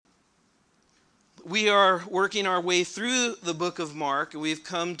We are working our way through the book of Mark. We've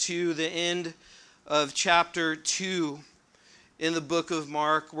come to the end of chapter 2 in the book of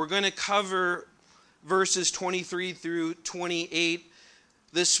Mark. We're going to cover verses 23 through 28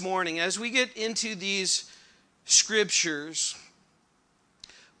 this morning. As we get into these scriptures,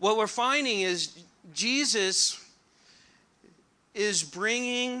 what we're finding is Jesus is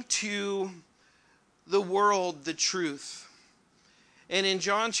bringing to the world the truth. And in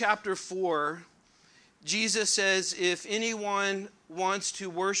John chapter 4, Jesus says, if anyone wants to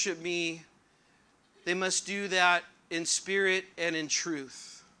worship me, they must do that in spirit and in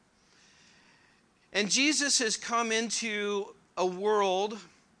truth. And Jesus has come into a world,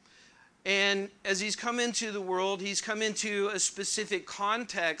 and as he's come into the world, he's come into a specific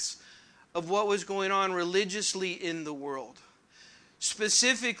context of what was going on religiously in the world.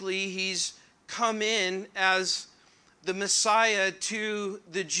 Specifically, he's come in as the Messiah to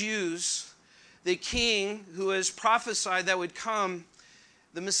the Jews, the king who has prophesied that would come,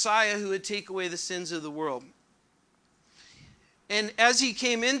 the Messiah who would take away the sins of the world. And as he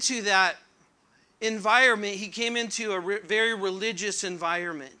came into that environment, he came into a very religious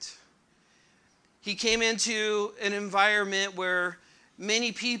environment. He came into an environment where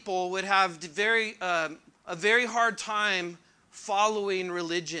many people would have a very hard time following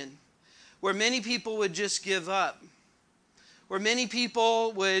religion, where many people would just give up, where many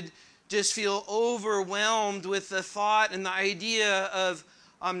people would just feel overwhelmed with the thought and the idea of,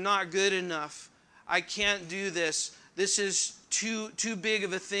 I'm not good enough. I can't do this. This is too big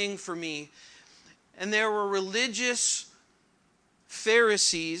of a thing for me. And there were religious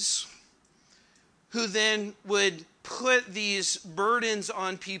Pharisees who then would put these burdens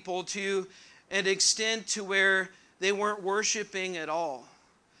on people to an extent to where they weren't worshiping at all.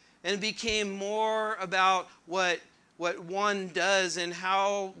 And it became more about what one does and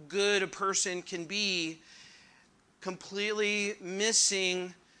how good a person can be, completely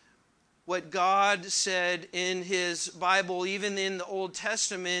missing what God said in his Bible, even in the Old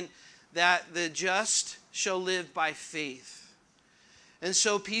Testament, that the just shall live by faith. And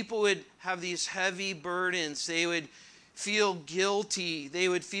so people would have these heavy burdens. They would feel guilty. They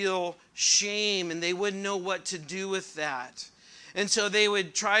would feel shame, and they wouldn't know what to do with that. And so they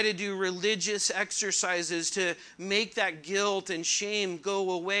would try to do religious exercises to make that guilt and shame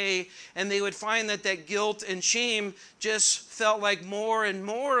go away. And they would find that guilt and shame just felt like more and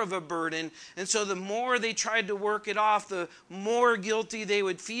more of a burden. And so the more they tried to work it off, the more guilty they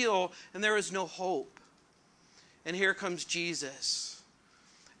would feel, and there was no hope. And here comes Jesus.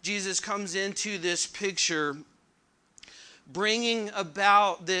 Jesus comes into this picture, bringing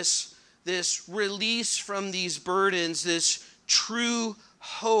about this release from these burdens, this true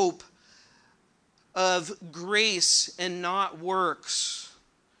hope of grace and not works.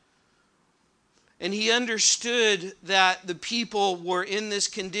 And he understood that the people were in this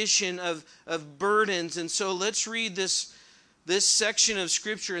condition of burdens. And so let's read this section of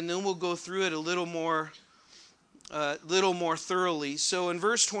Scripture, and then we'll go through it a little more thoroughly. So in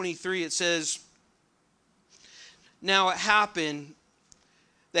verse 23 it says, now it happened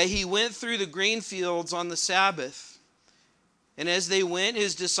that he went through the grain fields on the Sabbath. And as they went,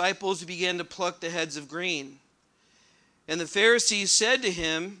 his disciples began to pluck the heads of grain. And the Pharisees said to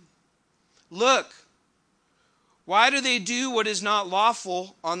him, look, why do they do what is not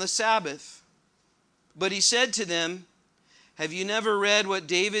lawful on the Sabbath? But he said to them, have you never read what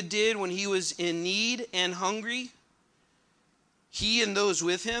David did when he was in need and hungry, he and those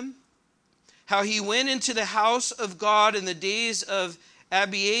with him? How he went into the house of God in the days of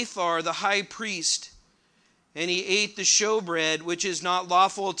Abiathar the high priest, and he ate the showbread, which is not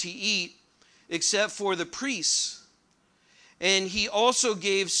lawful to eat, except for the priests. And he also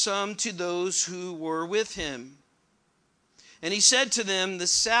gave some to those who were with him. And he said to them, the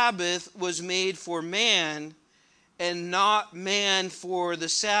Sabbath was made for man, and not man for the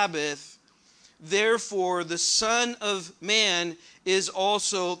Sabbath. Therefore, the Son of Man is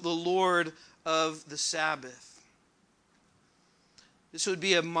also the Lord of the Sabbath. This would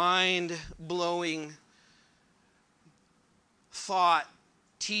be a mind-blowing thought,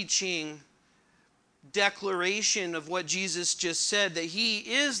 teaching, declaration of what Jesus just said, that he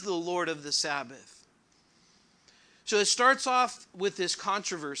is the Lord of the Sabbath. So it starts off with this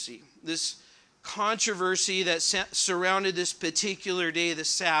controversy that surrounded this particular day, the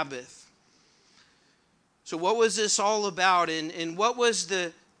Sabbath. So what was this all about? And what was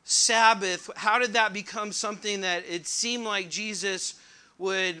the Sabbath? How did that become something that it seemed like Jesus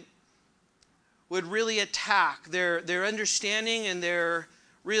would really attack their understanding and their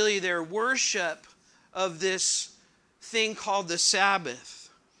worship of this thing called the Sabbath?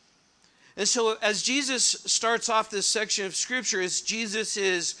 And so as Jesus starts off this section of Scripture, as Jesus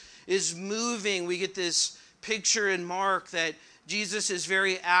is moving, we get this picture in Mark that Jesus is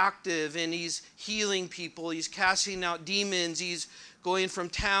very active and he's healing people. He's casting out demons. He's going from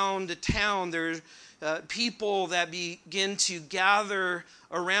town to town. There's people that begin to gather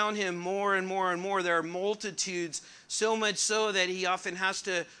around him more and more and more. There are multitudes, so much so that he often has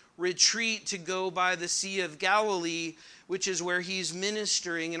to retreat to go by the Sea of Galilee, which is where he's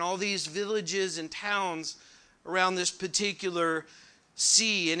ministering in all these villages and towns around this particular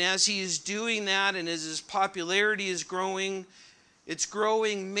sea. And as he's doing that and as his popularity is growing, it's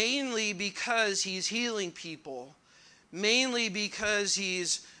growing mainly because he's healing people, mainly because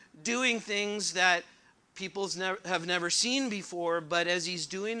he's doing things that people have never seen before. But as he's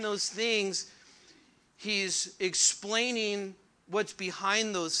doing those things, he's explaining what's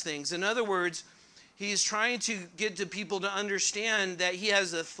behind those things. In other words, he's trying to get to people to understand that he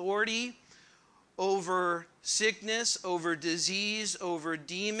has authority over sickness, over disease, over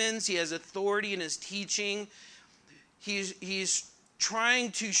demons. He has authority in his teaching. He's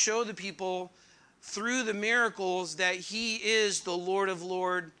trying to show the people through the miracles that he is the Lord of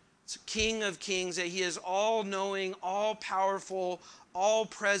Lords, King of Kings, that he is all-knowing, all-powerful,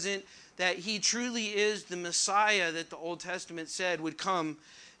 all-present, that he truly is the Messiah that the Old Testament said would come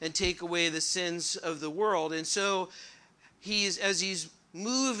and take away the sins of the world. And so as he's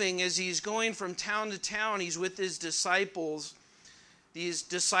moving, as he's going from town to town, he's with his disciples, these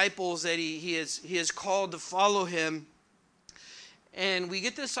disciples that he has called to follow him. And we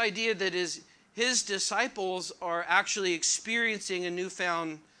get this idea that his disciples are actually experiencing a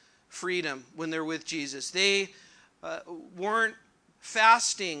newfound freedom when they're with Jesus. They weren't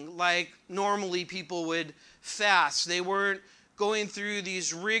fasting like normally people would fast. They weren't going through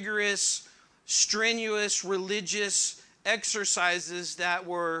these rigorous, strenuous religious exercises that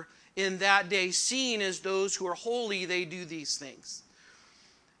were in that day seen as those who are holy. They do these things.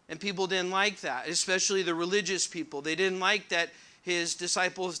 And people didn't like that, especially the religious people. They didn't like that his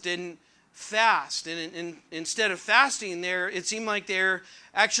disciples didn't fast. And instead of fasting there, it seemed like they're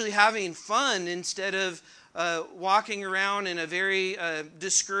actually having fun instead of walking around in a very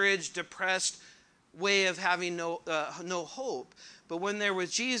discouraged, depressed way of having no hope. But when they're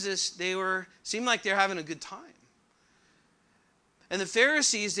with Jesus, seemed like they're having a good time. And the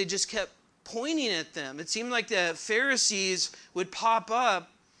Pharisees, they just kept pointing at them. It seemed like the Pharisees would pop up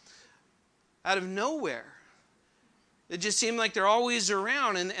out of nowhere. It just seemed like they're always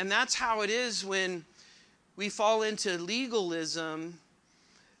around. And that's how it is when we fall into legalism,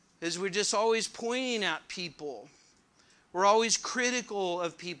 is we're just always pointing at people. We're always critical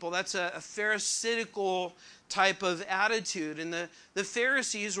of people. That's a pharisaical type of attitude. And the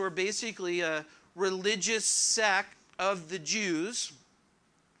Pharisees were basically a religious sect of the Jews.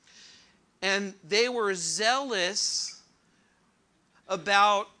 And they were zealous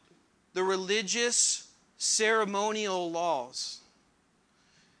about the religious ceremonial laws.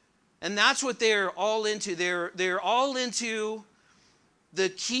 And that's what they're all into. They're all into the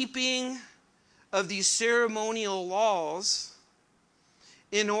keeping of these ceremonial laws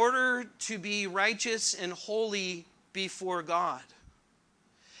in order to be righteous and holy before God.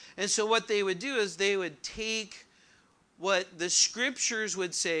 And so what they would do is they would take what the scriptures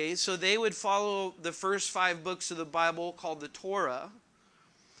would say. So they would follow the first 5 books of the Bible called the Torah.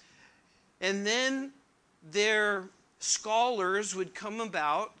 And then their scholars would come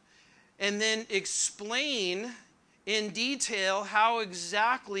about and then explain in detail how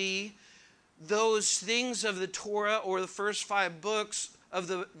exactly those things of the Torah or the first 5 books of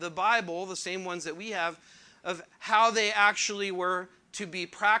the Bible, the same ones that we have, of how they actually were to be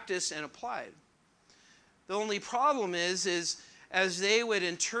practiced and applied. The only problem is as they would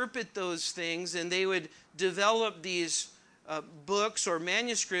interpret those things and they would develop these books or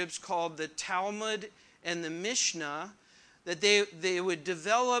manuscripts called the Talmud and the Mishnah, that they would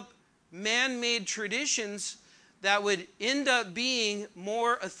develop man-made traditions that would end up being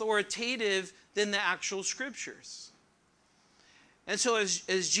more authoritative than the actual scriptures. And so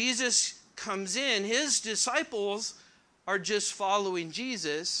as Jesus comes in, his disciples are just following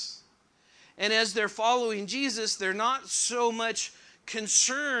Jesus. And as they're following Jesus, they're not so much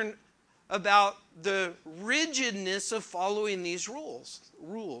concerned about the rigidness of following these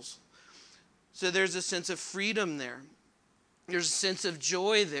rules. So there's a sense of freedom there. There's a sense of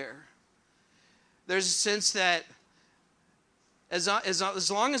joy there. There's a sense that as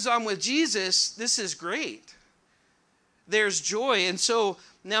long as I'm with Jesus, this is great. There's joy. And so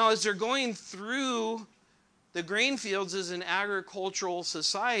now as they're going through the grain fields as an agricultural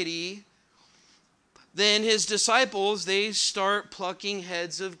society, then his disciples, they start plucking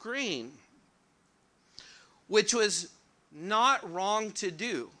heads of grain. which was not wrong to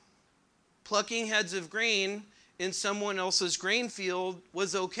do. Plucking heads of grain in someone else's grain field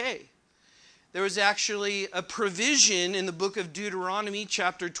was okay. There was actually a provision in the book of Deuteronomy,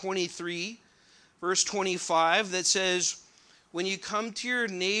 chapter 23, verse 25, that says, when you come to your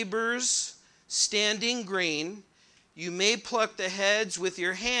neighbor's standing grain, you may pluck the heads with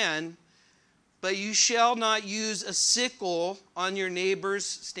your hand, but you shall not use a sickle on your neighbor's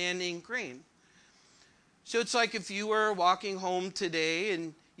standing grain. So it's like if you were walking home today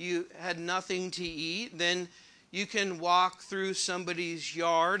and you had nothing to eat, then you can walk through somebody's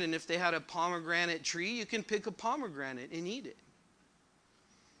yard, and if they had a pomegranate tree, you can pick a pomegranate and eat it.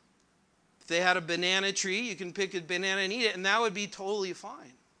 If they had a banana tree, you can pick a banana and eat it, and that would be totally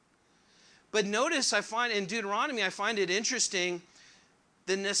fine. But notice, I find in Deuteronomy, I find it interesting,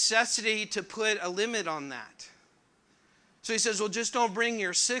 the necessity to put a limit on that. So he says, well, just don't bring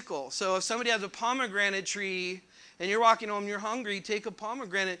your sickle. So if somebody has a pomegranate tree and you're walking home, you're hungry, take a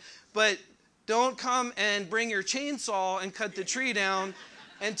pomegranate, but don't come and bring your chainsaw and cut the tree down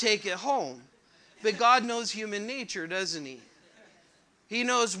and take it home. But God knows human nature, doesn't he? He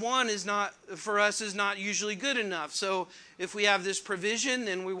knows one is not, for us, is not usually good enough. So if we have this provision,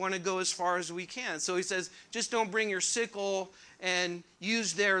 then we want to go as far as we can. So he says, just don't bring your sickle and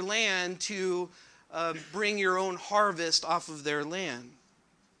use their land to bring your own harvest off of their land.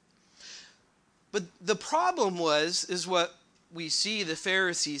 But the problem is what we see the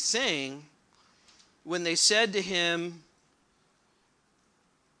Pharisees saying when they said to him,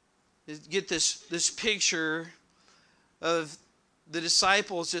 get this picture of the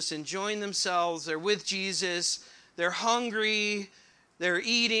disciples just enjoying themselves. They're with Jesus. They're hungry. They're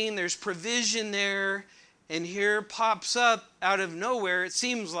eating. There's provision there. And here pops up out of nowhere, it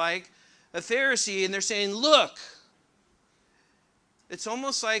seems like, a Pharisee. And they're saying, look. It's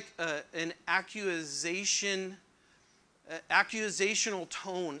almost like an accusational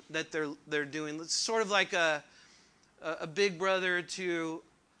tone that they're doing. It's sort of like a big brother to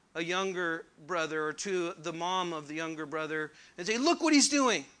a younger brother, or to the mom of the younger brother, and say, look what he's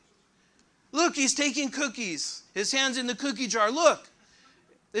doing. Look, he's taking cookies. His hand's in the cookie jar. Look.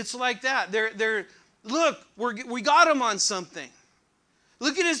 It's like that. Look, we got him on something.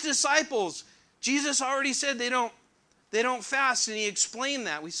 Look at his disciples. Jesus already said they don't fast, and he explained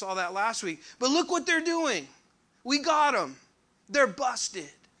that. We saw that last week. But look what they're doing. We got them. They're busted.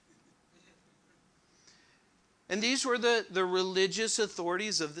 And these were the religious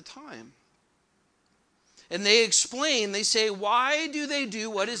authorities of the time. And they explain, they say, why do they do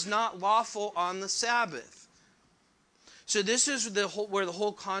what is not lawful on the Sabbath? So this is where the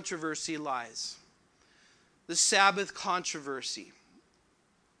whole controversy lies. The Sabbath controversy.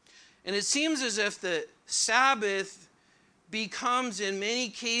 And it seems as if the Sabbath becomes, in many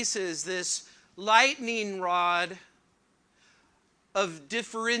cases, this lightning rod of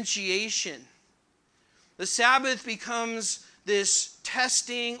differentiation. The Sabbath becomes this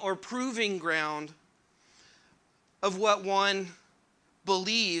testing or proving ground of what one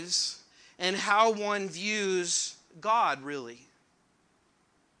believes and how one views God, really.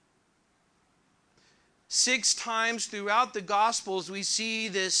 6 times throughout the Gospels, we see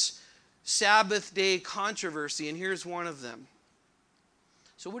this Sabbath day controversy, and here's one of them.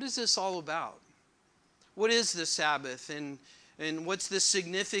 So what is this all about? What is the Sabbath, and what's the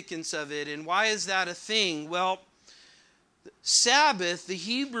significance of it, and why is that a thing? Well, Sabbath, the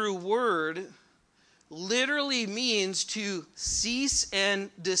Hebrew word, literally means to cease and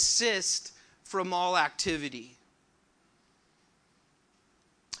desist from all activity.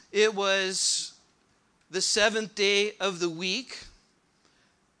 It was the 7th day of the week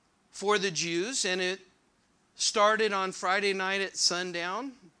for the Jews, and it started on Friday night at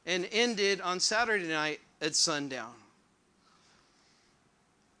sundown and ended on Saturday night at sundown.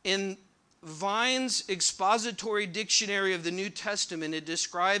 In Vine's expository dictionary of the New Testament, it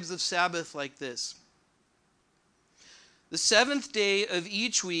describes the Sabbath like this. The 7th day of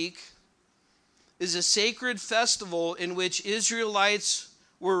each week is a sacred festival in which Israelites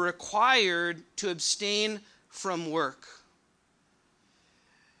were required to abstain from work.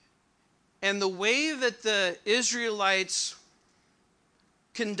 And the way that the Israelites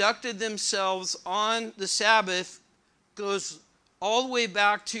conducted themselves on the Sabbath goes all the way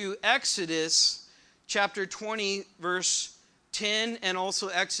back to Exodus chapter 20, verse 10, and also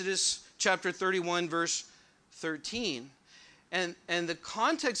Exodus chapter 31, verse 13. And the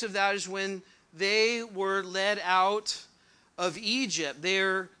context of that is when they were led out of Egypt. They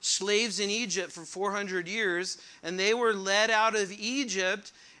were slaves in Egypt for 400 years, and they were led out of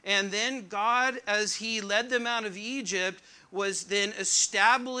Egypt, and then God, as he led them out of Egypt, was then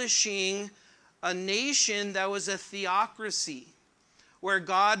establishing a nation that was a theocracy, where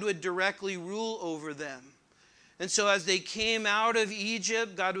God would directly rule over them. And so as they came out of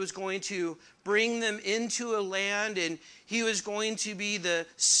Egypt, God was going to bring them into a land, and he was going to be the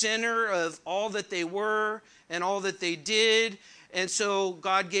center of all that they were and all that they did. And so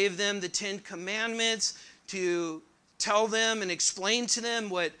God gave them the 10 Commandments to tell them and explain to them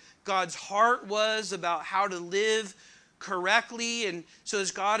what God's heart was about how to live correctly. And so as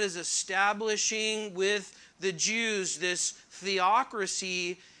God is establishing with the Jews this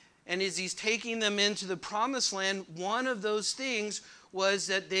theocracy, and as he's taking them into the promised land, one of those things was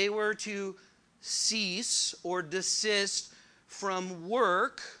that they were to cease or desist from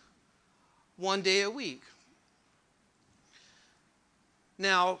work one day a week.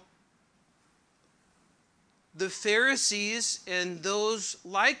 Now, the Pharisees and those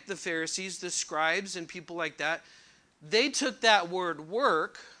like the Pharisees, the scribes and people like that, they took that word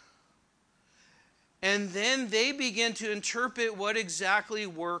work, and then they began to interpret what exactly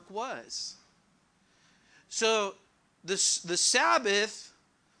work was. So the Sabbath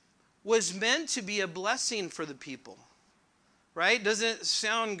was meant to be a blessing for the people, right? Doesn't it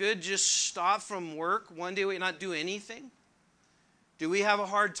sound good just stop from work one day, not do anything? Do we have a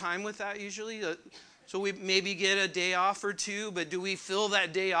hard time with that usually? So we maybe get a day off or two, but do we fill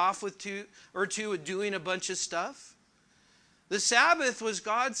that day off with two with doing a bunch of stuff? The Sabbath was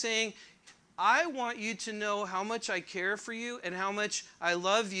God saying, I want you to know how much I care for you and how much I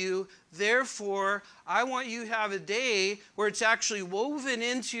love you. Therefore, I want you to have a day where it's actually woven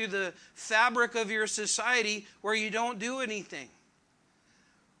into the fabric of your society where you don't do anything.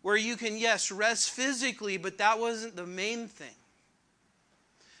 Where you can, yes, rest physically, but that wasn't the main thing.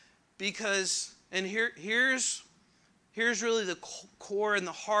 Because, and here's really the core and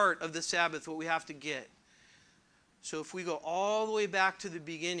the heart of the Sabbath, what we have to get. So if we go all the way back to the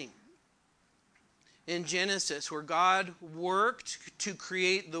beginning, in Genesis, where God worked to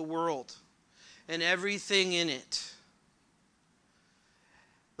create the world and everything in it,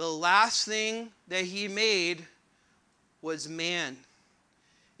 the last thing that he made was man.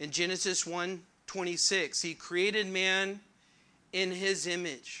 In Genesis 1:26, he created man in his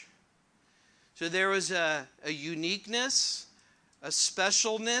image. So there was a uniqueness, a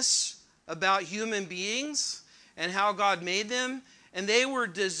specialness about human beings and how God made them. And they were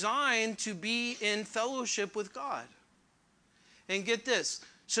designed to be in fellowship with God. And get this.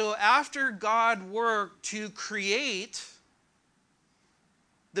 So after God worked to create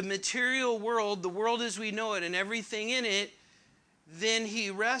the material world, the world as we know it and everything in it, then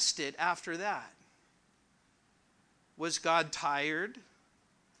he rested after that. Was God tired?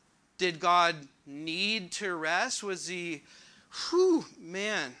 Did God need to rest? Was he,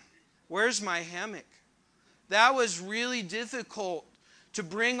 man, where's my hammock? That was really difficult to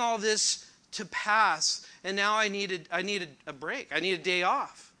bring all this to pass. And now I needed a break. I need a day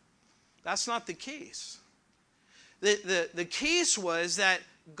off. That's not the case. The case was that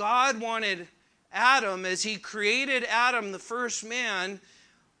God wanted Adam, as he created Adam, the first man,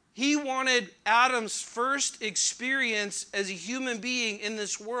 he wanted Adam's first experience as a human being in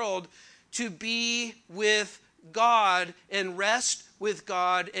this world to be with God and rest with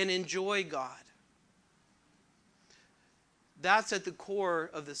God and enjoy God. That's at the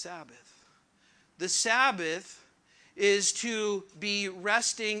core of the Sabbath. The Sabbath is to be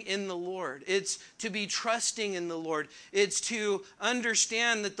resting in the Lord. It's to be trusting in the Lord. It's to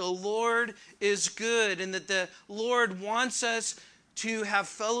understand that the Lord is good and that the Lord wants us to have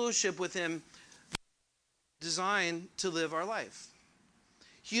fellowship with him, designed to live our life.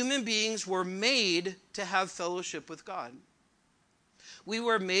 Human beings were made to have fellowship with God. We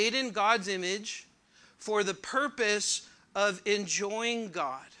were made in God's image for the purpose of enjoying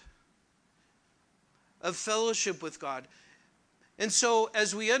God, of fellowship with God. And so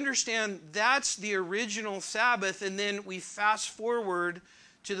as we understand that's the original Sabbath, and then we fast forward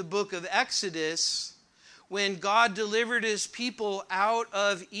to the book of Exodus, when God delivered his people out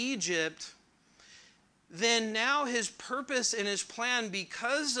of Egypt, then now his purpose and his plan,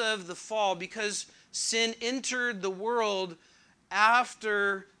 because of the fall, because sin entered the world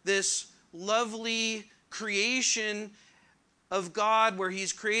after this lovely creation of God, where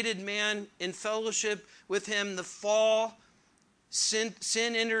he's created man in fellowship with him, the fall, sin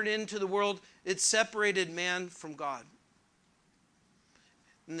entered into the world. It separated man from God.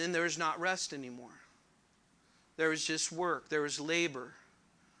 And then there was not rest anymore. There was just work. There was labor.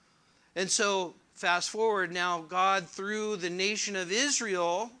 And so, fast forward now, God, through the nation of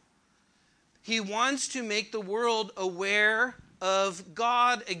Israel, he wants to make the world aware of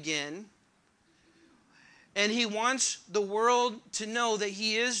God again. And he wants the world to know that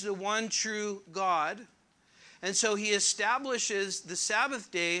he is the one true God. And so he establishes the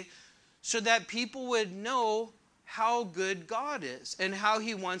Sabbath day so that people would know how good God is and how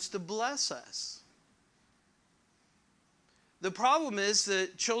he wants to bless us. The problem is the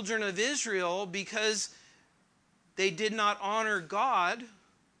children of Israel, because they did not honor God,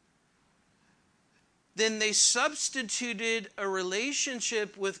 then they substituted a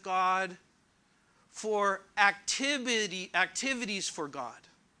relationship with God for activities for God.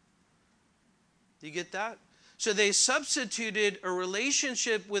 Do you get that? So they substituted a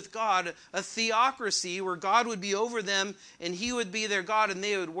relationship with God, a theocracy where God would be over them and he would be their God and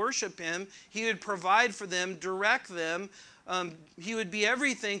they would worship him. He would provide for them, direct them. He would be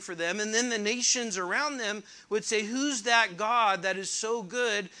everything for them. And then the nations around them would say, who's that God that is so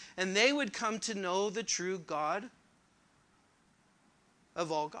good? And they would come to know the true God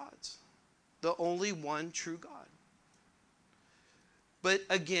of all gods. The only one true God. But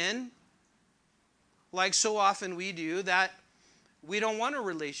again, like so often we do, that we don't want a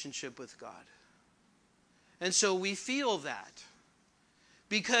relationship with God. And so we feel that.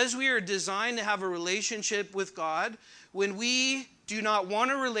 Because we are designed to have a relationship with God, when we do not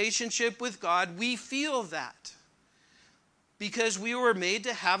want a relationship with God, we feel that. Because we were made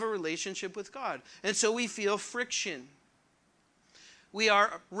to have a relationship with God. And so we feel friction. We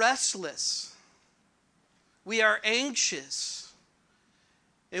are restless. We are anxious.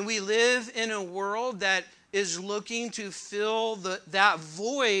 And we live in a world that is looking to fill that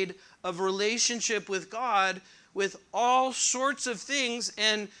void of relationship with God with all sorts of things.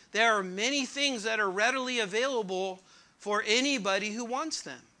 And there are many things that are readily available for anybody who wants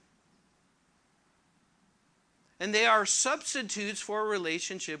them. And they are substitutes for a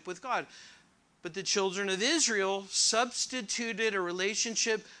relationship with God. But the children of Israel substituted a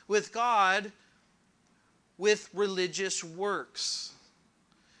relationship with God with religious works.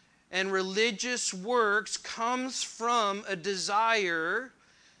 And religious works comes from a desire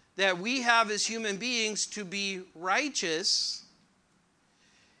that we have as human beings to be righteous.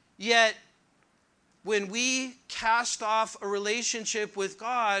 Yet, when we cast off a relationship with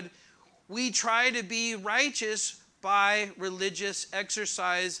God, we try to be righteous by religious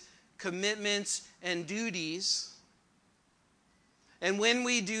exercise, commitments, and duties. And when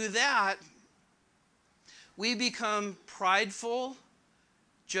we do that, we become prideful,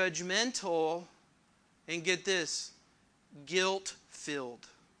 judgmental, and get this, guilt-filled.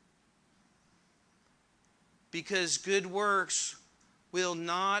 Because good works will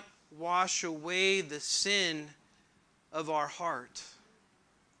not wash away the sin of our heart.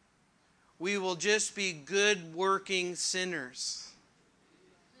 We will just be good working sinners.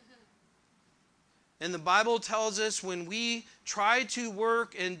 And the Bible tells us when we try to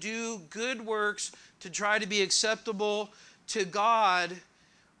work and do good works to try to be acceptable to God,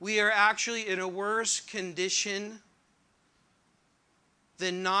 we are actually in a worse condition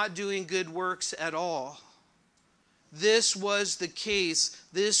than not doing good works at all. This was the case.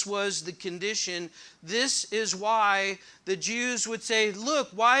 This was the condition. This is why the Jews would say, look,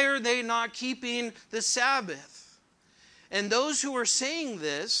 why are they not keeping the Sabbath? And those who were saying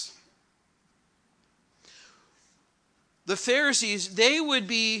this, the Pharisees, they would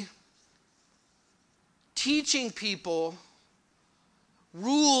be teaching people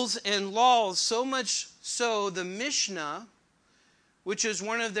rules and laws, so much so the Mishnah, which is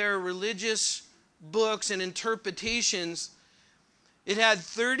one of their religious books and interpretations, it had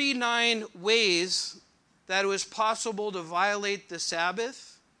 39 ways that it was possible to violate the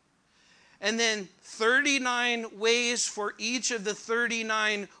Sabbath, and then 39 ways for each of the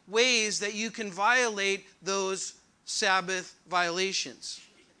 39 ways that you can violate those Sabbath violations.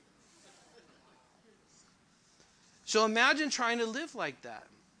 So imagine trying to live like that.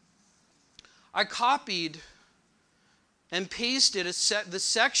 I copied and pasted the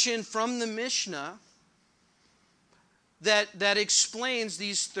section from the Mishnah that explains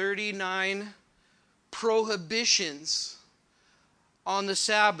these 39 prohibitions on the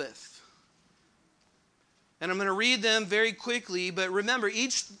Sabbath. And I'm going to read them very quickly, but remember,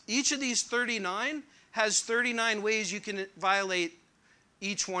 each of these 39 has 39 ways you can violate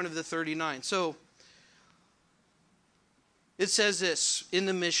each one of the 39. So it says this in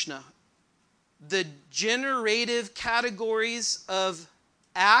the Mishnah: the generative categories of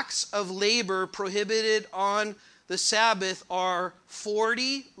acts of labor prohibited on the Sabbath are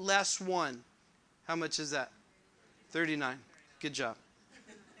 40 less 1. How much is that? 39. Good job.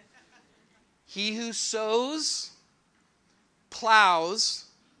 He who sows, plows,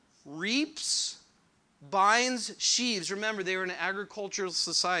 reaps, binds sheaves. Remember, they were in an agricultural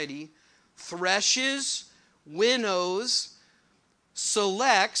society. Threshes, winnows,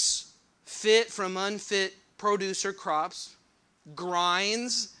 selects fit from unfit produce or crops,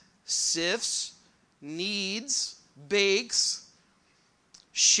 grinds, sifts, kneads, bakes,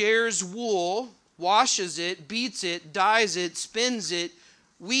 shares wool, washes it, beats it, dyes it, spins it,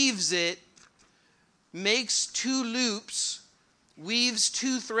 weaves it, makes 2 loops, weaves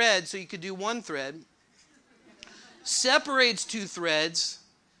 2 threads, so you could do 1 thread, separates 2 threads,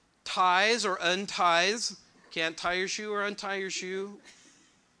 ties or unties, can't tie your shoe or untie your shoe,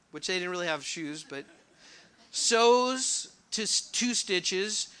 which they didn't really have shoes, but sews to 2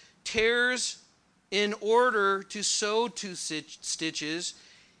 stitches, tears in order to sew 2 stitches.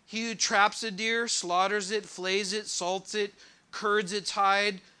 He who traps a deer, slaughters it, flays it, salts it, curds its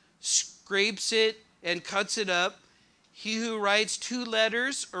hide, scrapes it, and cuts it up. He who writes 2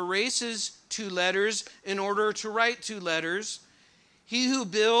 letters, erases 2 letters in order to write 2 letters. He who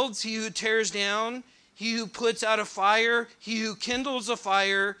builds, he who tears down, he who puts out a fire, he who kindles a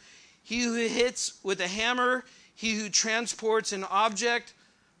fire, he who hits with a hammer, he who transports an object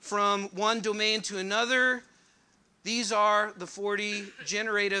from one domain to another. These are the 40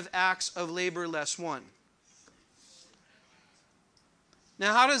 generative acts of labor less one.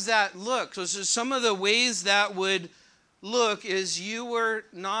 Now, how does that look? So some of the ways that would look is you were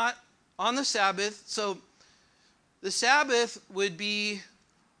not on the Sabbath. So the Sabbath would be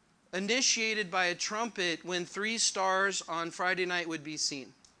initiated by a trumpet when 3 stars on Friday night would be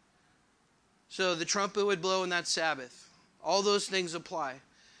seen. So the trumpet would blow and that's Sabbath. All those things apply.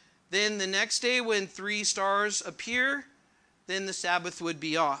 Then the next day when 3 stars appear, then the Sabbath would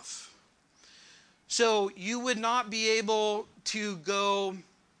be off. So you would not be able to go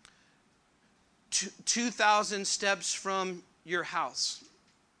 2,000 steps from your house.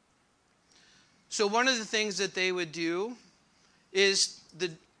 So one of the things that they would do is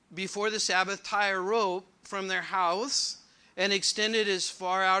before the Sabbath tie a rope from their house and extend it as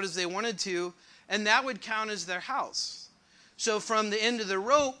far out as they wanted to, and that would count as their house. So from the end of the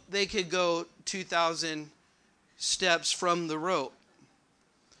rope, they could go 2,000 steps from the rope.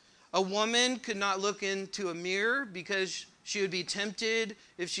 A woman could not look into a mirror because she would be tempted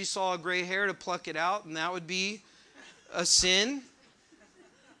if she saw a gray hair to pluck it out, and that would be a sin.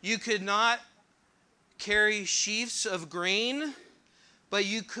 You could not carry sheaves of grain, but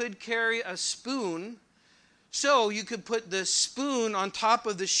you could carry a spoon. So you could put the spoon on top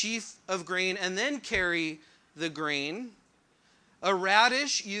of the sheaf of grain and then carry the grain. A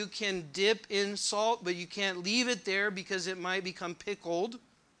radish you can dip in salt, but you can't leave it there because it might become pickled.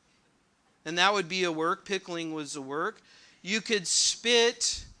 And that would be a work. Pickling was a work. You could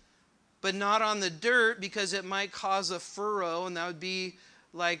spit, but not on the dirt because it might cause a furrow, and that would be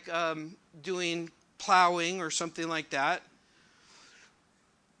like doing plowing or something like that.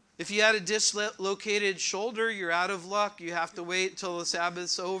 If you had a dislocated shoulder, you're out of luck. You have to wait till the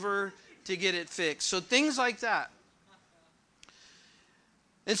Sabbath's over to get it fixed. So things like that.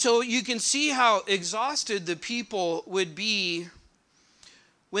 And so you can see how exhausted the people would be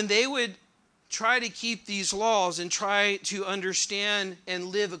when they would try to keep these laws and try to understand and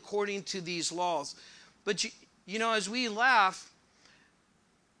live according to these laws. But you know, as we laugh,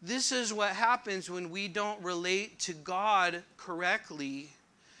 this is what happens when we don't relate to God correctly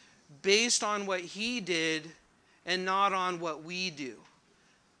based on what He did and not on what we do.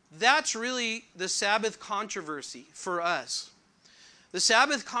 That's really the Sabbath controversy for us. The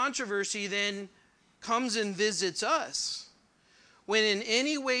Sabbath controversy then comes and visits us when in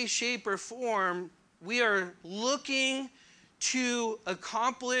any way, shape, or form we are looking to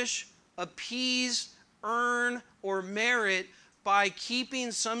accomplish, appease, earn, or merit by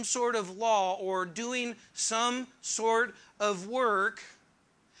keeping some sort of law or doing some sort of work.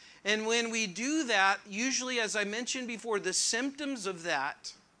 And when we do that, usually, as I mentioned before, the symptoms of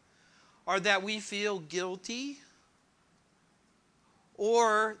that are that we feel guilty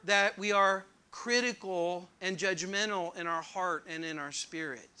or that we are critical and judgmental in our heart and in our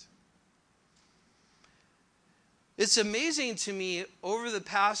spirit. It's amazing to me over the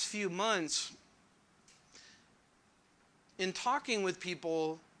past few months in talking with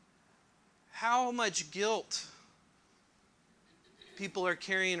people how much guilt people are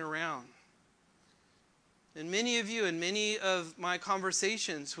carrying around. And many of you, and many of my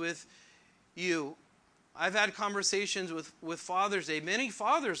conversations with you, I've had conversations with Father's Day. Many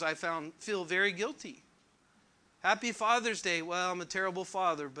fathers I found feel very guilty. Happy Father's Day. Well, I'm a terrible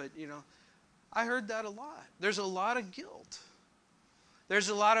father, but I heard that a lot. There's a lot of guilt. There's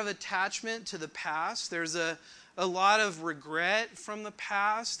a lot of attachment to the past. There's a lot of regret from the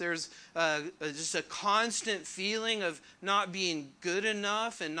past. There's just a constant feeling of not being good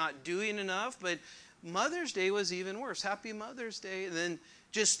enough and not doing enough. But Mother's Day was even worse. Happy Mother's Day. And then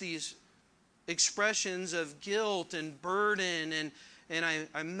just these expressions of guilt and burden and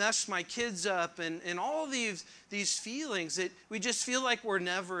I messed my kids up and all these feelings that we just feel like we're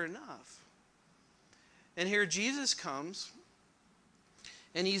never enough. And here Jesus comes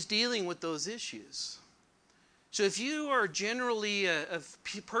and he's dealing with those issues. So if you are generally a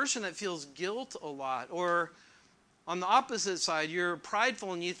person that feels guilt a lot, or on the opposite side, you're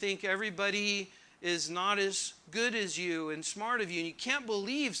prideful and you think everybody is not as good as you and smart of you, and you can't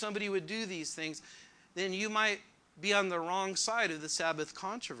believe somebody would do these things, then you might be on the wrong side of the Sabbath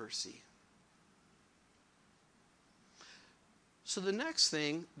controversy. So the next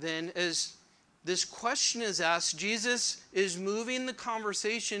thing then is this question is asked. Jesus is moving the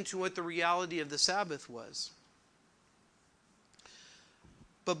conversation to what the reality of the Sabbath was.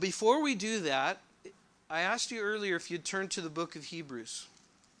 But before we do that, I asked you earlier if you'd turn to the book of Hebrews.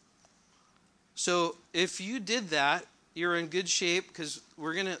 So if you did that, you're in good shape, because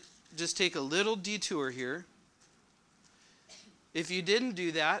we're going to just take a little detour here. If you didn't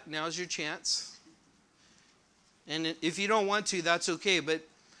do that, now's your chance. And if you don't want to, that's okay. But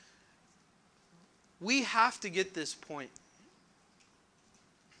we have to get this point.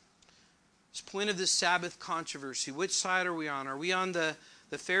 This point of this Sabbath controversy. Which side are we on? Are we on the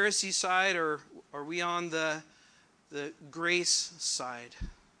Pharisee side, or are we on the grace side?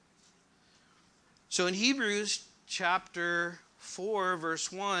 So in Hebrews chapter 4,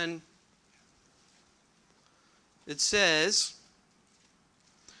 verse 1, it says,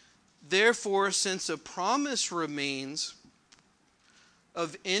 "Therefore, since a promise remains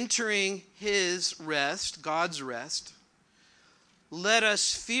of entering his rest," God's rest, "let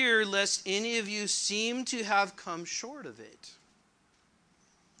us fear lest any of you seem to have come short of it."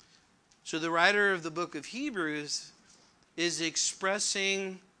 So the writer of the book of Hebrews is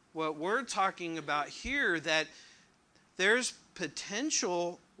expressing what we're talking about here, that there's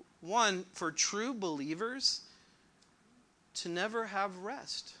potential, one, for true believers to never have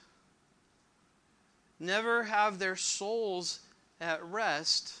rest. Never have their souls at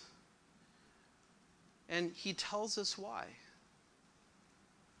rest. And he tells us why.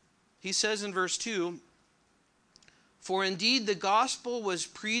 He says in verse 2, "For indeed the gospel was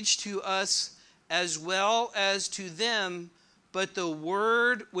preached to us as well as to them, but the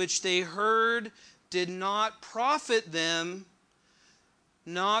word which they heard did not profit them,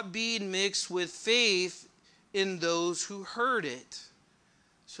 not being mixed with faith in those who heard it."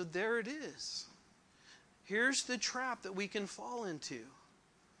 So there it is. Here's the trap that we can fall into.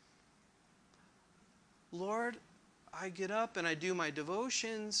 Lord, I get up and I do my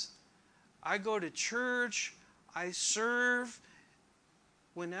devotions. I go to church. I serve.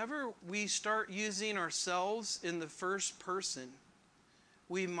 Whenever we start using ourselves in the first person,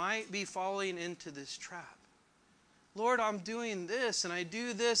 we might be falling into this trap. Lord, I'm doing this and I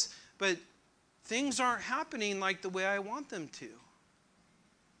do this, but things aren't happening like the way I want them to.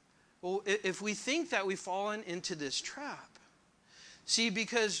 Well, if we think that, we've fallen into this trap. See,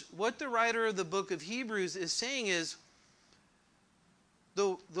 because what the writer of the book of Hebrews is saying is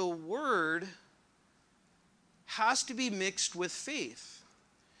the word has to be mixed with faith.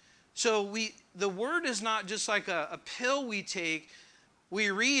 So the word is not just like a pill we take. We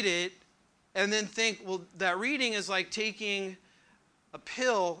read it and then think, well, that reading is like taking a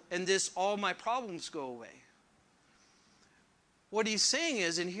pill and all my problems go away. What he's saying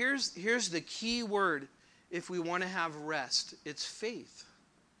is, and here's the key word if we want to have rest, it's faith.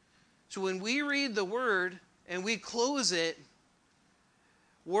 So when we read the word and we close it,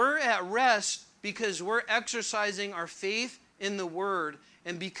 we're at rest because we're exercising our faith in the word.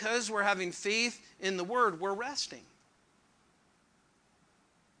 And because we're having faith in the word, we're resting.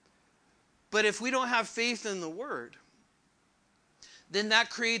 But if we don't have faith in the word, then that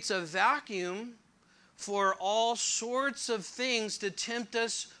creates a vacuum for all sorts of things to tempt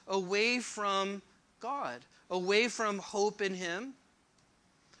us away from God, away from hope in him,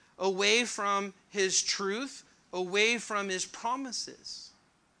 away from his truth, away from his promises.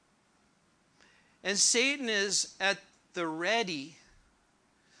 And Satan is at the ready,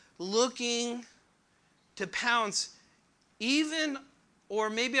 looking to pounce, even, or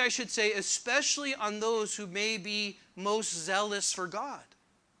maybe I should say, especially on those who may be most zealous for God.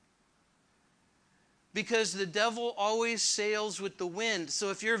 Because the devil always sails with the wind.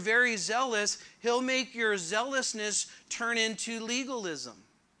 So if you're very zealous, he'll make your zealousness turn into legalism.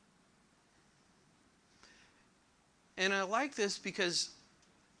 And I like this because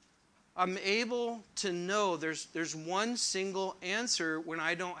I'm able to know there's one single answer when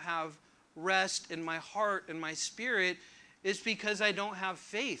I don't have rest in my heart and my spirit. It's because I don't have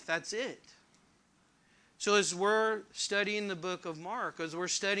faith. That's it. So as we're studying the book of Mark, as we're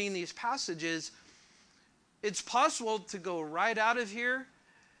studying these passages, it's possible to go right out of here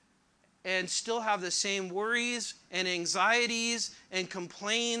and still have the same worries and anxieties and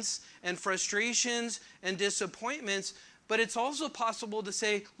complaints and frustrations and disappointments. But it's also possible to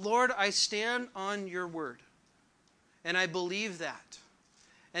say, Lord, I stand on your word. And I believe that.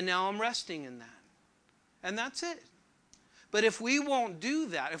 And now I'm resting in that. And that's it. But if we won't do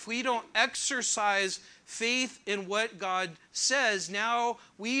that, if we don't exercise faith in what God says, now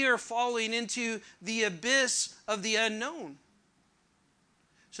we are falling into the abyss of the unknown.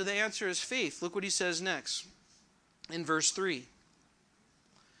 So the answer is faith. Look what he says next in verse 3.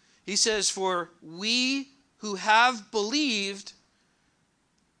 He says, for we who have believed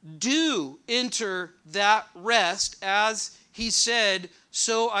do enter that rest, as he said,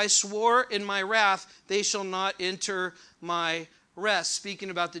 so I swore in my wrath, they shall not enter my rest. Speaking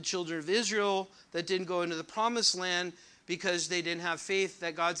about the children of Israel that didn't go into the promised land because they didn't have faith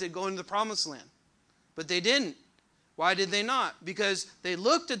that God said go into the promised land. But they didn't. Why did they not? Because they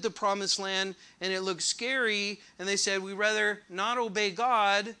looked at the promised land and it looked scary, and they said, we'd rather not obey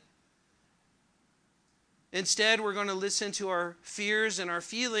God. Instead, we're going to listen to our fears and our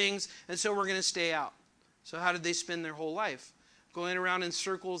feelings, and so we're going to stay out. So how did they spend their whole life? Going around in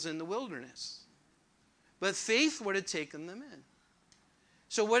circles in the wilderness. But faith would have taken them in.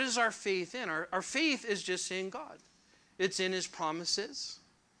 So what is our faith in? Our faith is just in God. It's in his promises.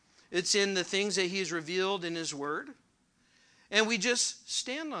 It's in the things that he's revealed in his word. And we just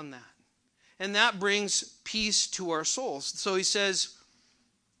stand on that. And that brings peace to our souls. So he says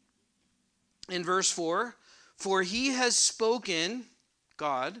in verse 4, for he has spoken,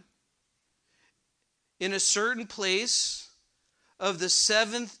 God, in a certain place of the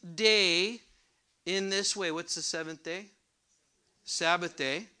seventh day in this way. What's the seventh day? Sabbath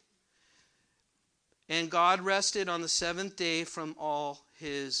day. And God rested on the seventh day from all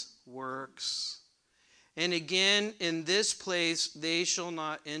his works. And again, in this place they shall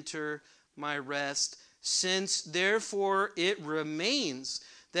not enter my rest, since therefore it remains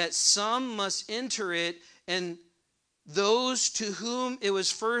that some must enter it, and those to whom it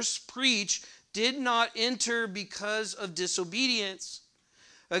was first preached did not enter because of disobedience.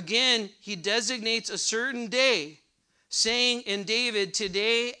 Again, he designates a certain day, saying in David,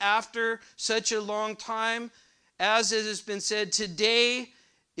 today after such a long time, as it has been said, today,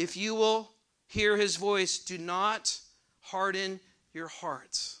 if you will hear his voice, do not harden your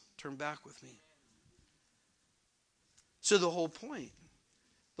hearts. Turn back with me. So the whole point,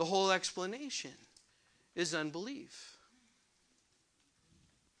 the whole explanation is unbelief.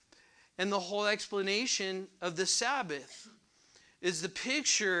 And the whole explanation of the Sabbath is the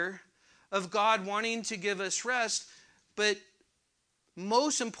picture of God wanting to give us rest, but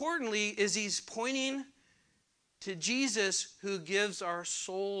most importantly is he's pointing to Jesus, who gives our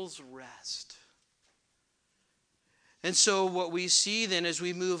souls rest. And so what we see then as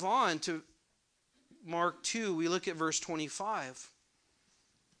we move on to Mark 2, we look at verse 25.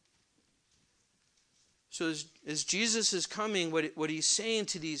 So as Jesus is coming, what he's saying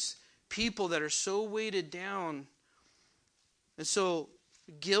to these people that are so weighted down and so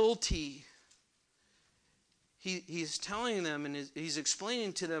guilty, he's telling them and he's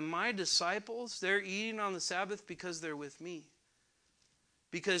explaining to them, my disciples, they're eating on the Sabbath because they're with me.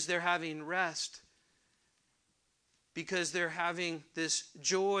 Because they're having rest. Because they're having this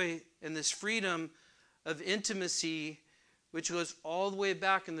joy and this freedom of intimacy, which goes all the way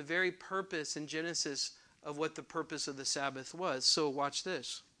back in the very purpose in Genesis of what the purpose of the Sabbath was. So watch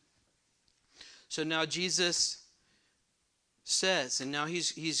this. So now Jesus says, and now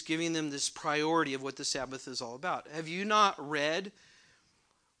he's giving them this priority of what the Sabbath is all about. Have you not read,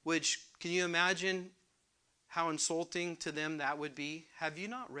 which, can you imagine how insulting to them that would be? Have you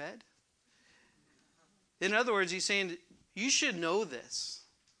not read? In other words, he's saying, you should know this.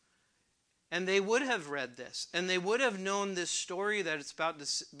 And they would have read this. And they would have known this story that it's about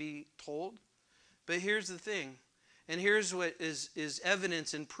to be told. But here's the thing. And here's what is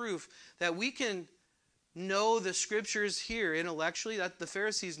evidence and proof that we can know the scriptures here intellectually. That the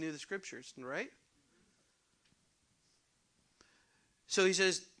Pharisees knew the scriptures, right? So he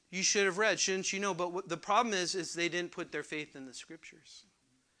says, you should have read, shouldn't you know? But what the problem is they didn't put their faith in the scriptures.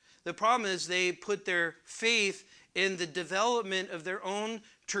 The problem is they put their faith in the development of their own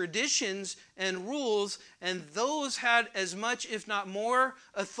traditions and rules, and those had as much, if not more,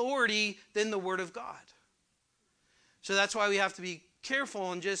 authority than the Word of God. So that's why we have to be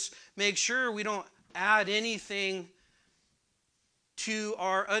careful and just make sure we don't add anything to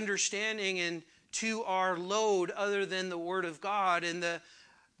our understanding and to our load other than the Word of God and the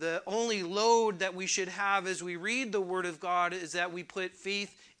the only load that we should have as we read the Word of God is that we put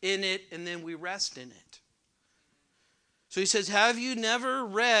faith in it and then we rest in it. So he says, have you never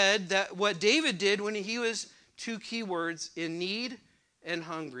read that what David did when he was, two key words, in need and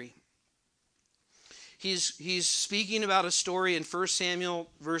hungry? He's speaking about a story in 1 Samuel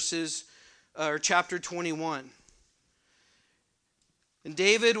chapter 21. And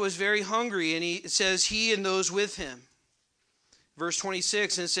David was very hungry, and it says he and those with him. Verse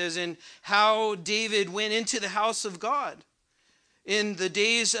 26, and it says, and how David went into the house of God in the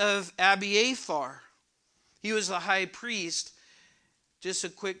days of Abiathar. He was the high priest. Just a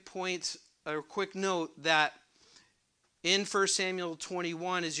quick point, or quick note, that in 1 Samuel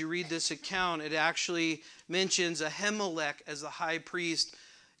 21, as you read this account, it actually mentions Ahimelech as the high priest.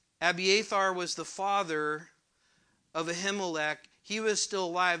 Abiathar was the father of Ahimelech. He was still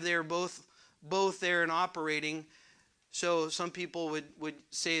alive. They were both there and operating. So some people would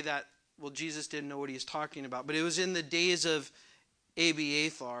say that, well, Jesus didn't know what he was talking about. But it was in the days of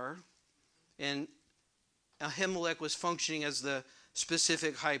Abiathar, and Ahimelech was functioning as the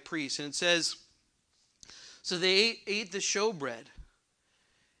specific high priest. And it says, so they ate the showbread. And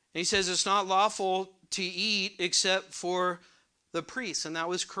he says it's not lawful to eat except for the priests, and that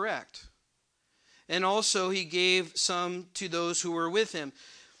was correct. And also he gave some to those who were with him.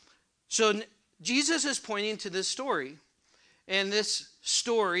 So Jesus is pointing to this story. And this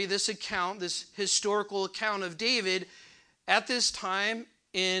story, this account, this historical account of David, at this time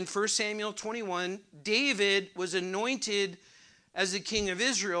in 1 Samuel 21, David was anointed as the king of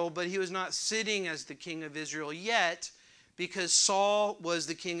Israel, but he was not sitting as the king of Israel yet, because Saul was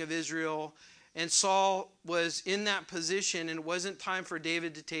the king of Israel, and Saul was in that position, and it wasn't time for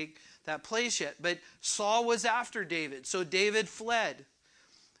David to take that place yet. But Saul was after David, so David fled.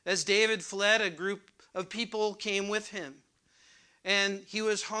 As David fled, a group of people came with him, and he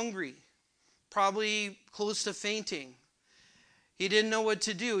was hungry, probably close to fainting. He didn't know what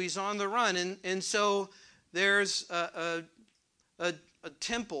to do. He's on the run, and so there's a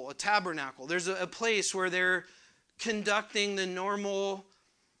temple, a tabernacle. There's a place where they're conducting the normal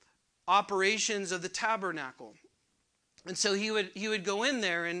operations of the tabernacle. And so he would go in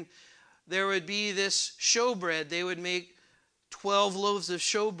there, and there would be this showbread. They would make 12 loaves of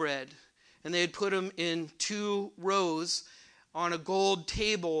showbread, and they'd put them in 2 rows on a gold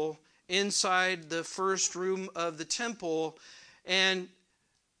table inside the first room of the temple. And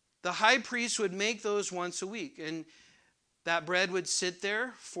the high priest would make those once a week. And that bread would sit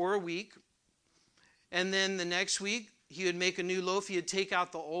there for a week. And then the next week, he would make a new loaf. He would take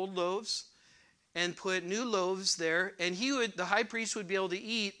out the old loaves and put new loaves there. And the high priest would be able to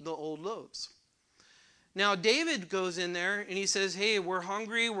eat the old loaves. Now, David goes in there and he says, hey, we're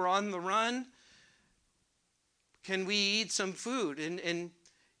hungry. We're on the run. Can we eat some food? And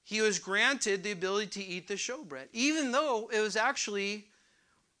he was granted the ability to eat the showbread, even though it was actually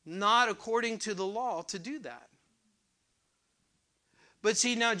not according to the law to do that. But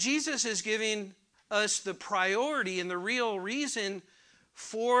see, now Jesus is giving us the priority and the real reason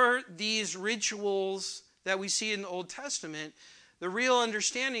for these rituals that we see in the Old Testament. The real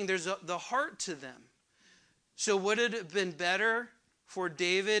understanding, there's the heart to them. So would it have been better for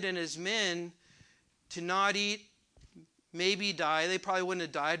David and his men to not eat, maybe die? They probably wouldn't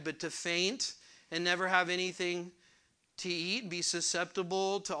have died, but to faint and never have anything to eat, be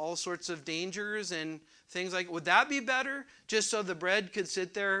susceptible to all sorts of dangers and things like, would that be better? Just so the bread could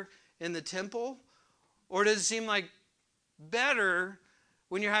sit there in the temple? Or does it seem like better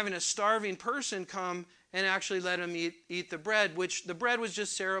when you're having a starving person come and actually let them eat the bread, which the bread was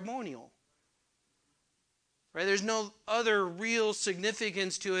just ceremonial? Right? There's no other real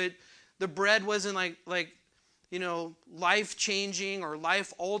significance to it. The bread wasn't like life-changing or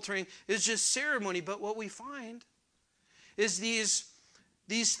life-altering. It's just ceremony. But what we find is these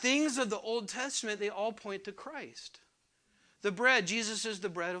things of the Old Testament, they all point to Christ. The bread, Jesus is the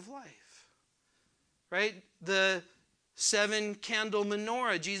bread of life. Right? The 7-candle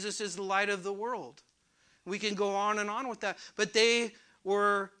menorah, Jesus is the light of the world. We can go on and on with that. But they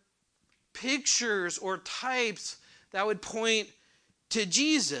were pictures or types that would point to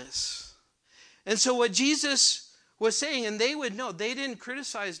Jesus. And so what Jesus was saying, and they would know, they didn't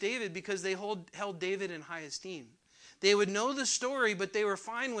criticize David because they held David in high esteem. They would know the story, but they were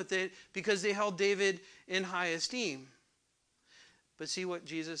fine with it because they held David in high esteem. But see what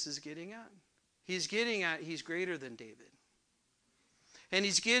Jesus is getting at? He's getting at he's greater than David. And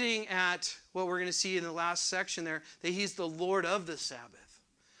he's getting at what we're going to see in the last section there, that he's the Lord of the Sabbath.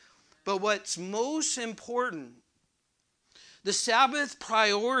 But what's most important, the Sabbath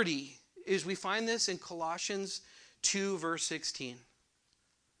priority, is we find this in Colossians 2, verse 16.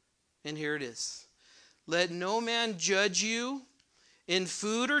 And here it is. Let no man judge you in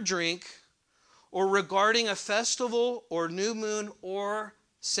food or drink, or regarding a festival or new moon or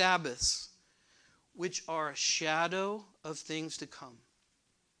Sabbaths, which are a shadow of things to come.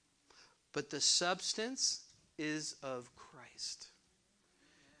 But the substance is of Christ.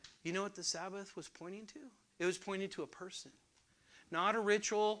 You know what the Sabbath was pointing to? It was pointing to a person. Not a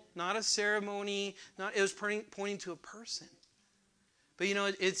ritual, not a ceremony. It was pointing to a person. But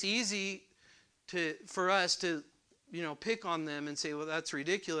it's easy for us to pick on them and say, well, that's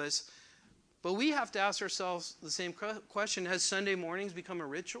ridiculous. But we have to ask ourselves the same question. Has Sunday mornings become a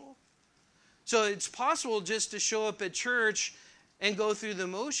ritual? So it's possible just to show up at church and go through the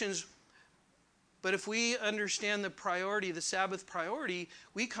motions. But if we understand the priority, the Sabbath priority,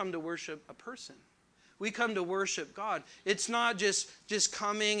 we come to worship a person. We come to worship God. It's not just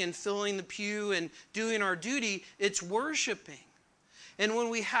coming and filling the pew and doing our duty. It's worshiping. And when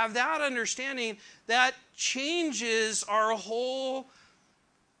we have that understanding, that changes our whole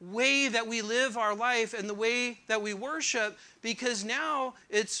way that we live our life and the way that we worship, because now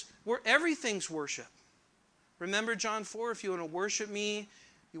everything's worship. Remember John 4, if you want to worship me,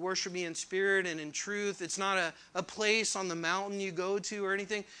 you worship me in spirit and in truth. It's not a place on the mountain you go to or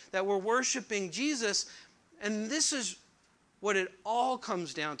anything. That we're worshiping Jesus. And this is what it all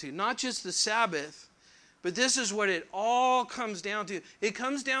comes down to. Not just the Sabbath, but this is what it all comes down to. It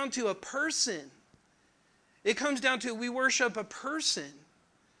comes down to a person. It comes down to we worship a person.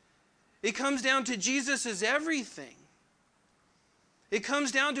 It comes down to Jesus is everything. It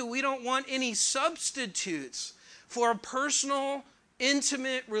comes down to we don't want any substitutes for a personal,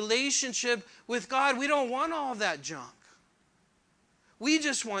 intimate relationship with God. We don't want all that junk. We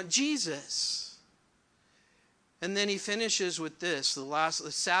just want Jesus. And then he finishes with this,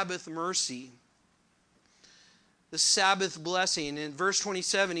 the Sabbath mercy. The Sabbath blessing. In verse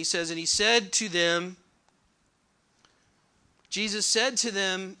 27 he says, and he said to them, Jesus said to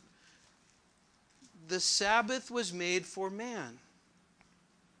them, the Sabbath was made for man.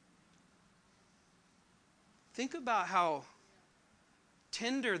 Think about how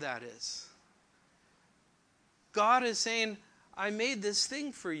tender that is. God is saying, I made this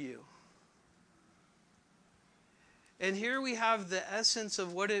thing for you. And here we have the essence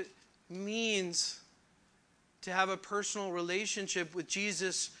of what it means to have a personal relationship with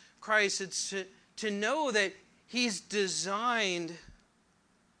Jesus Christ. It's to know that he's designed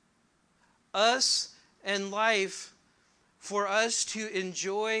us and life for us to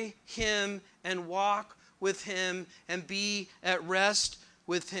enjoy him and walk with him and be at rest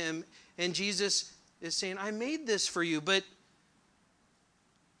with him. And Jesus is saying, I made this for you. But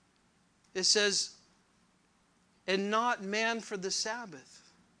it says, and not man for the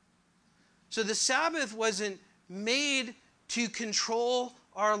Sabbath. So the Sabbath wasn't made to control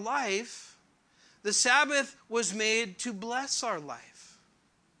our life. The Sabbath was made to bless our life.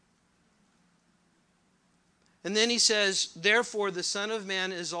 And then he says, therefore the Son of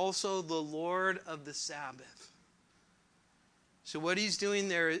Man is also the Lord of the Sabbath. So what he's doing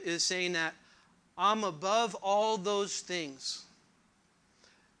there is saying that I'm above all those things.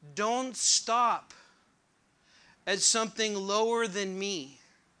 Don't stop at something lower than me.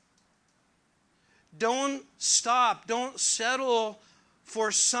 Don't stop. Don't settle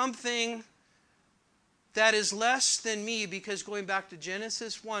for something that is less than me, because going back to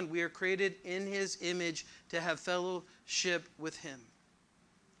Genesis 1, we are created in his image to have fellowship with him.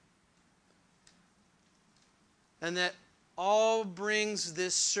 And that all brings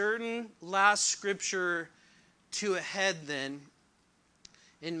this certain last scripture to a head then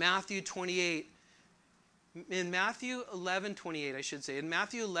in Matthew 28. In Matthew 11:28, I should say. In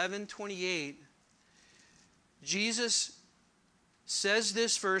Matthew 11:28, Jesus says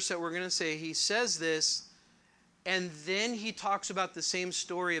this verse that we're going to say. He says this, and then he talks about the same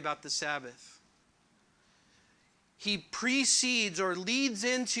story about the Sabbath. He precedes or leads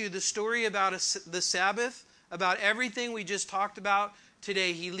into the story about the Sabbath, about everything we just talked about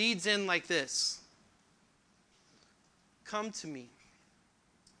today. He leads in like this. Come to me.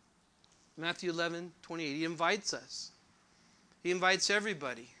 Matthew 11:28. He invites us. He invites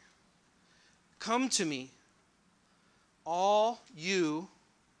everybody. Come to me, all you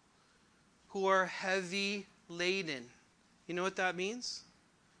who are heavy laden. You know what that means?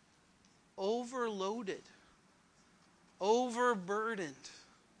 Overloaded. Overburdened.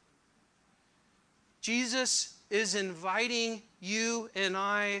 Jesus is inviting you and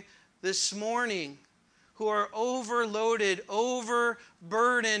I this morning who are overloaded,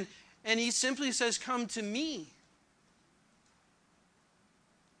 overburdened, and he simply says, come to me.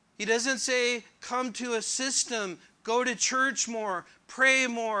 He doesn't say, come to a system, go to church more, pray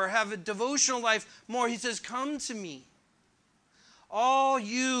more, have a devotional life more. He says, come to me. All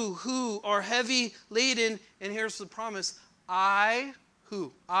you who are heavy laden, and here's the promise,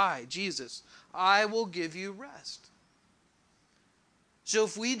 Jesus, I will give you rest. So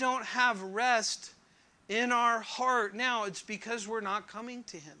if we don't have rest in our heart now, it's because we're not coming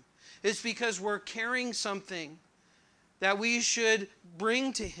to him. It's because we're carrying something that we should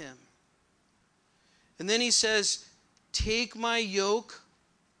bring to him. And then he says, take my yoke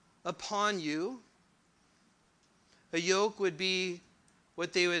upon you. A yoke would be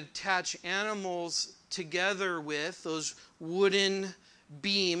what they would attach animals together with, those wooden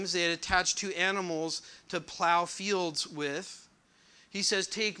beams they had attached two animals to plow fields with. He says,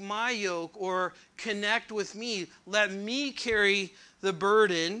 take my yoke, or connect with me. Let me carry the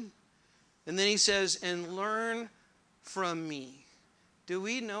burden. And then he says, and learn from me. Do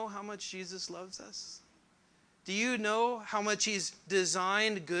we know how much Jesus loves us? Do you know how much he's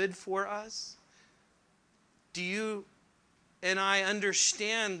designed good for us? Do you and I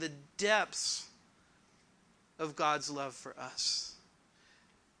understand the depths of God's love for us?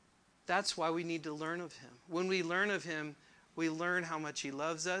 That's why we need to learn of him. When we learn of him, we learn how much he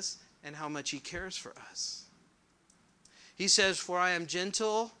loves us and how much he cares for us. He says, for I am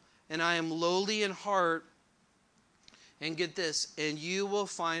gentle and I am lowly in heart. And get this, and you will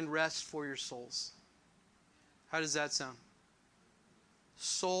find rest for your souls. How does that sound?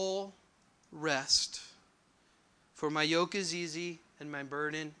 Soul rest. For my yoke is easy and my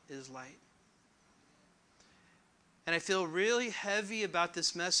burden is light. And I feel really heavy about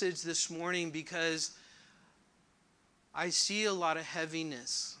this message this morning because I see a lot of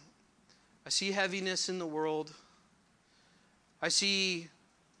heaviness. I see heaviness in the world. I see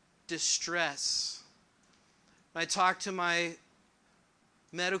distress. When I talk to my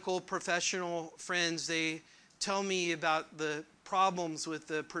medical professional friends, they tell me about the problems with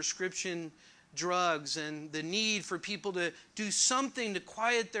the prescription drugs and the need for people to do something to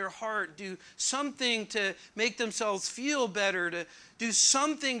quiet their heart, do something to make themselves feel better, to do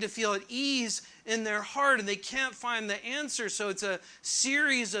something to feel at ease in their heart, and they can't find the answer. So it's a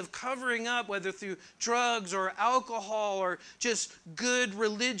series of covering up, whether through drugs or alcohol or just good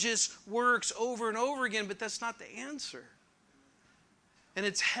religious works over and over again, but that's not the answer. And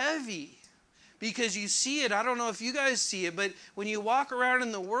it's heavy. Because you see it, I don't know if you guys see it, but when you walk around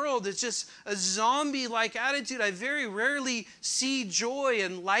in the world, it's just a zombie-like attitude. I very rarely see joy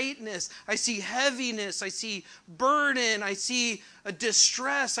and lightness. I see heaviness. I see burden. I see a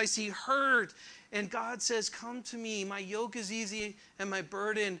distress. I see hurt. And God says, come to me. My yoke is easy and my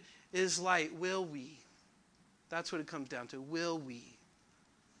burden is light. Will we? That's what it comes down to. Will we?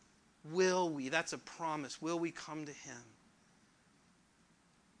 Will we? That's a promise. Will we come to him?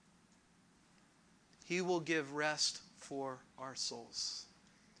 He will give rest for our souls.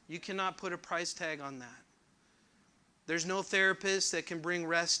 You cannot put a price tag on that. There's no therapist that can bring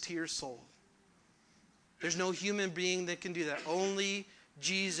rest to your soul. There's no human being that can do that. Only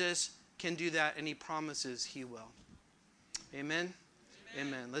Jesus can do that, and he promises he will. Amen?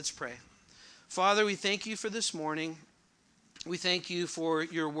 Amen. Let's pray. Father, we thank you for this morning. We thank you for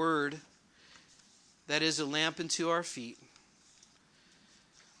your word that is a lamp unto our feet.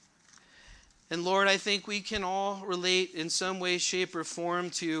 And Lord, I think we can all relate in some way, shape, or form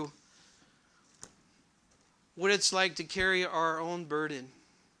to what it's like to carry our own burden.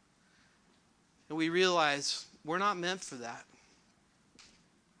 And we realize we're not meant for that.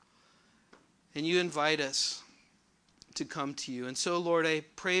 And you invite us to come to you. And so, Lord, I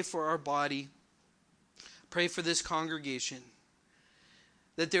pray for our body. Pray for this congregation.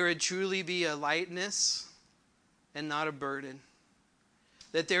 That there would truly be a lightness and not a burden.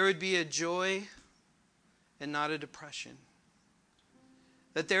 That there would be a joy and not a depression.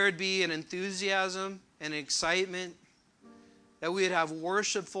 That there would be an enthusiasm and excitement. That we would have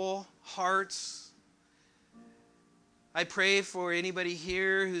worshipful hearts. I pray for anybody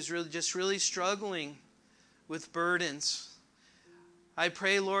here who's really struggling with burdens. I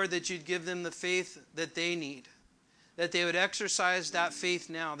pray, Lord, that you'd give them the faith that they need. That they would exercise that faith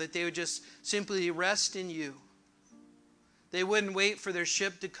now. That they would just simply rest in you. They wouldn't wait for their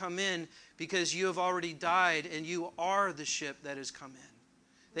ship to come in because you have already died and you are the ship that has come in.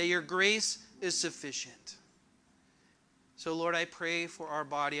 That your grace is sufficient. So, Lord, I pray for our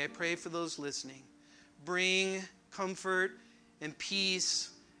body. I pray for those listening. Bring comfort and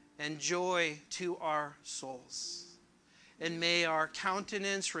peace and joy to our souls. And may our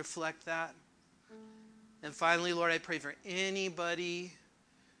countenance reflect that. And finally, Lord, I pray for anybody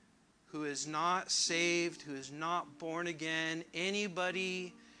who is not saved, who is not born again,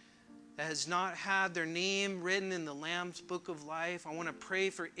 anybody that has not had their name written in the Lamb's book of life. I want to pray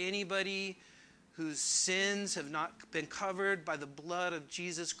for anybody whose sins have not been covered by the blood of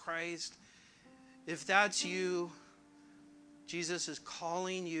Jesus Christ. If that's you, Jesus is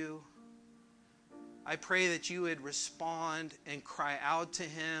calling you. I pray that you would respond and cry out to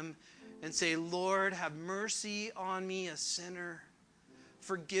him and say, Lord, have mercy on me, a sinner.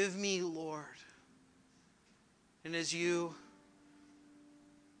 Forgive me, Lord. And as you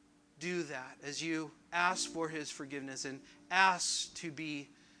do that, as you ask for his forgiveness and ask to be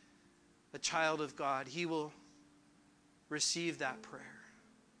a child of God, he will receive that prayer.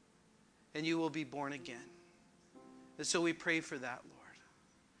 And you will be born again. And so we pray for that,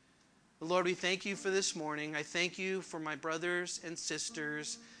 Lord. Lord, we thank you for this morning. I thank you for my brothers and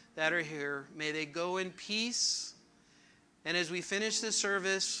sisters that are here. May they go in peace. And as we finish this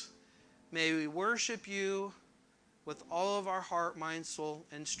service, may we worship you with all of our heart, mind, soul,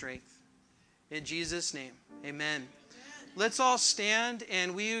 and strength. In Jesus' name, amen. Let's all stand,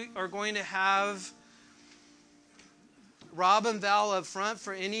 and we are going to have Rob and Val up front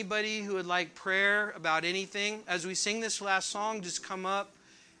for anybody who would like prayer about anything. As we sing this last song, just come up,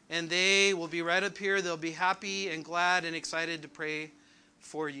 and they will be right up here. They'll be happy and glad and excited to pray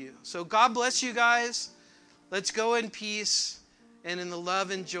for you. So God bless you guys. Let's go in peace and in the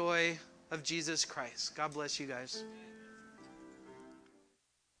love and joy of Jesus Christ. God bless you guys.